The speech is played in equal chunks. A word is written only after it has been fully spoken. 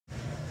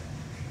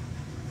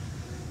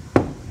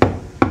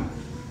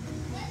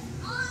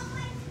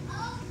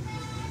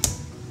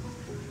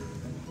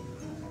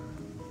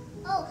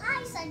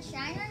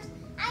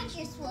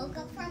just woke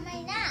up from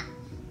my nap.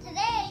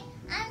 Today,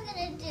 I'm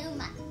gonna do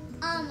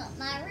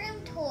my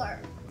room tour.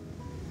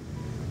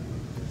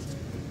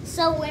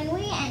 So when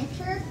we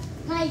enter,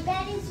 my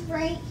bed is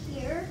right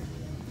here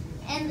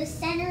in the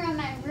center of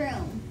my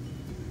room.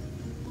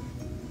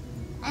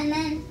 And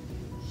then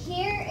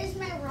here is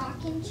my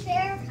rocking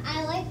chair.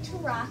 I like to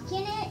rock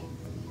in it.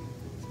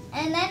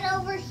 And then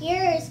over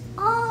here is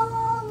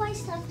all my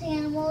stuffed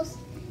animals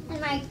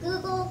and my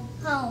Google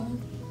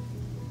Home.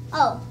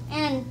 Oh,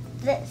 and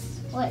this.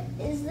 What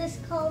is this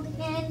called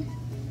again?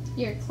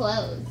 Your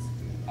clothes.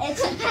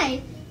 It's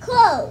my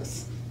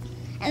clothes.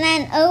 And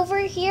then over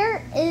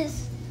here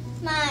is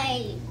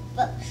my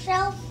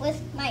bookshelf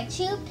with my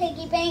 2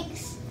 piggy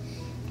banks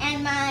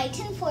and my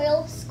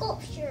tinfoil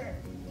sculpture.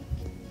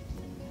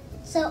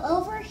 So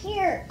over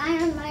here, I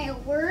have my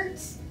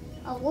awards,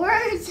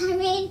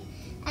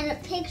 and a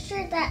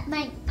picture that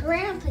my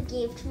grandpa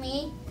gave to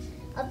me,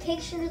 a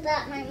picture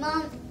that my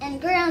mom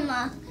and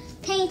grandma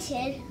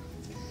painted.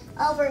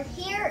 Over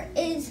here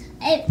is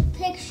a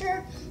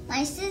picture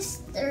my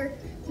sister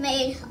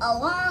made a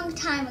long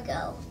time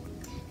ago.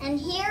 And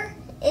here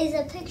is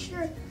a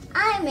picture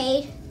I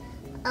made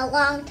a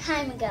long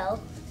time ago.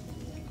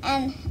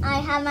 And I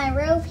have my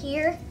robe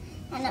here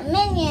and a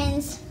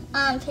Minions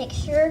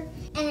picture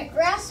and a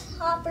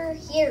grasshopper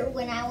here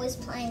when I was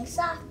playing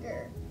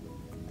soccer.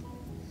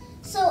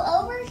 So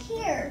over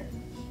here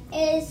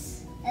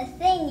is a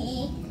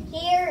thingy.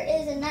 Here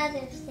is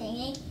another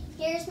thingy.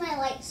 Here's my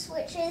light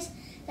switches.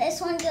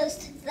 This one goes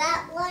to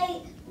that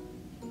light.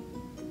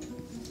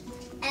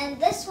 And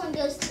this one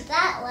goes to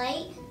that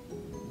light.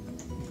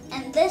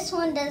 And this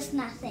one does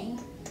nothing.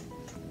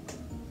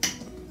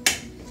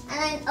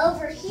 And then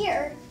over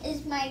here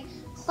is my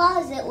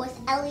closet with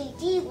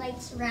LED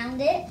lights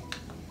around it.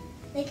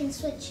 They can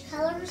switch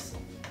colors.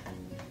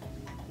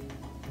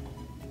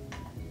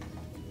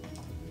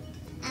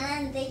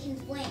 And they can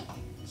blink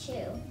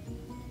too.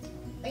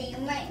 But you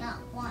might not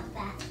want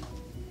that.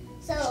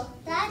 So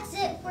that's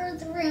it for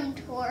the room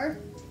tour.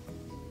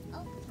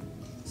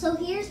 So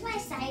here's my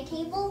side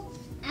table.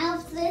 I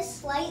have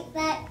this light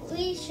that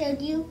we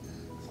showed you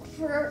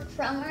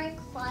from our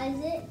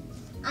closet.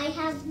 I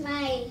have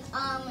my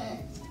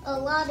a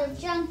lot of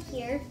junk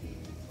here.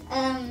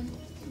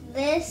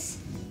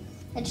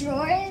 A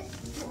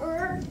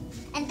drawer,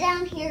 and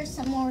down here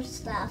some more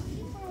stuff. Thank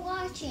you for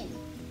watching.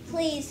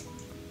 Please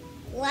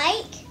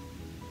like,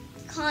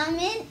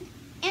 comment,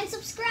 and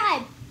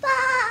subscribe.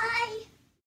 Bye!